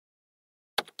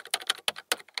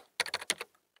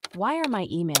Why are my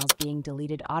emails being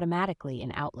deleted automatically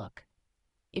in Outlook?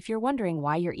 If you're wondering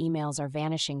why your emails are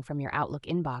vanishing from your Outlook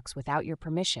inbox without your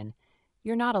permission,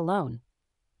 you're not alone.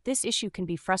 This issue can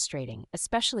be frustrating,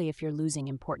 especially if you're losing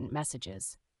important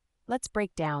messages. Let's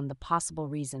break down the possible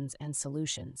reasons and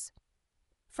solutions.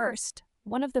 First,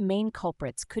 one of the main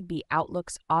culprits could be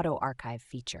Outlook's Auto Archive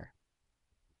feature.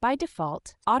 By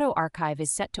default, Auto Archive is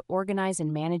set to organize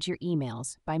and manage your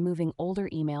emails by moving older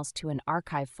emails to an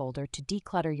archive folder to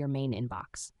declutter your main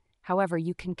inbox. However,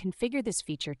 you can configure this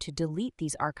feature to delete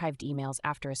these archived emails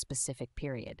after a specific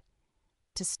period.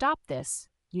 To stop this,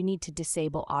 you need to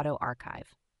disable Auto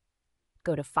Archive.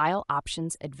 Go to File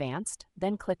Options Advanced,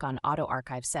 then click on Auto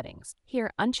Archive Settings. Here,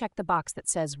 uncheck the box that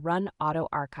says Run Auto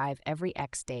Archive every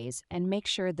X days and make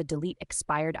sure the Delete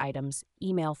Expired Items,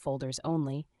 Email Folders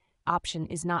Only option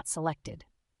is not selected.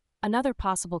 Another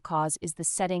possible cause is the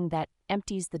setting that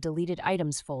empties the deleted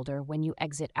items folder when you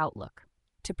exit Outlook.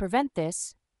 To prevent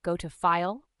this, go to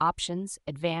File, Options,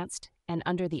 Advanced, and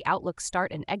under the Outlook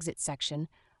Start and Exit section,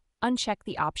 uncheck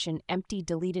the option Empty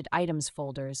Deleted Items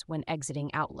Folders when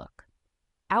exiting Outlook.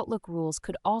 Outlook rules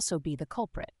could also be the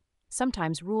culprit.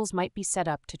 Sometimes rules might be set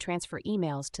up to transfer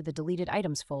emails to the deleted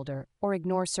items folder or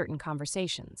ignore certain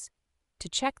conversations. To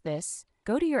check this,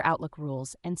 go to your Outlook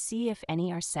rules and see if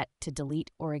any are set to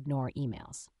delete or ignore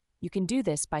emails. You can do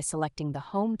this by selecting the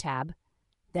Home tab,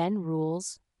 then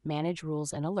Rules, Manage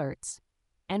Rules and Alerts,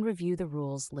 and review the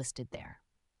rules listed there.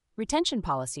 Retention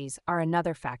policies are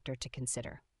another factor to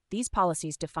consider. These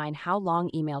policies define how long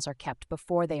emails are kept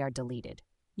before they are deleted.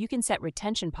 You can set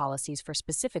retention policies for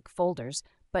specific folders,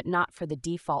 but not for the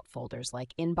default folders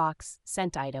like Inbox,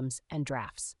 Sent Items, and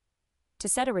Drafts. To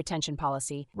set a retention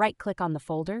policy, right-click on the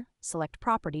folder, select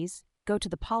Properties, go to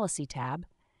the Policy tab,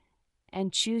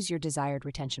 and choose your desired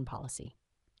retention policy.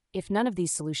 If none of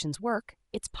these solutions work,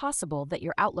 it's possible that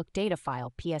your Outlook data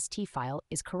file, PST file,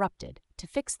 is corrupted. To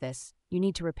fix this, you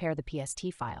need to repair the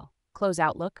PST file. Close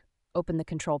Outlook, open the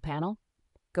Control Panel,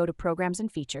 go to Programs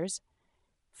and Features,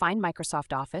 find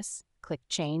Microsoft Office, click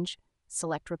Change,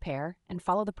 select Repair, and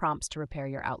follow the prompts to repair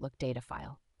your Outlook data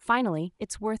file. Finally,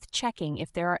 it's worth checking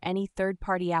if there are any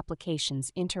third-party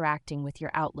applications interacting with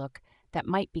your Outlook that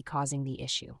might be causing the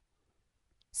issue.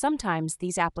 Sometimes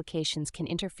these applications can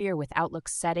interfere with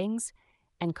Outlook's settings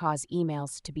and cause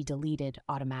emails to be deleted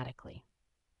automatically.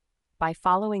 By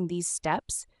following these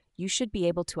steps, you should be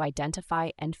able to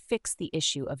identify and fix the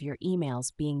issue of your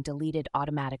emails being deleted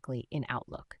automatically in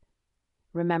Outlook.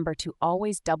 Remember to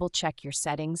always double-check your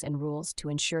settings and rules to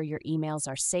ensure your emails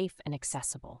are safe and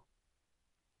accessible.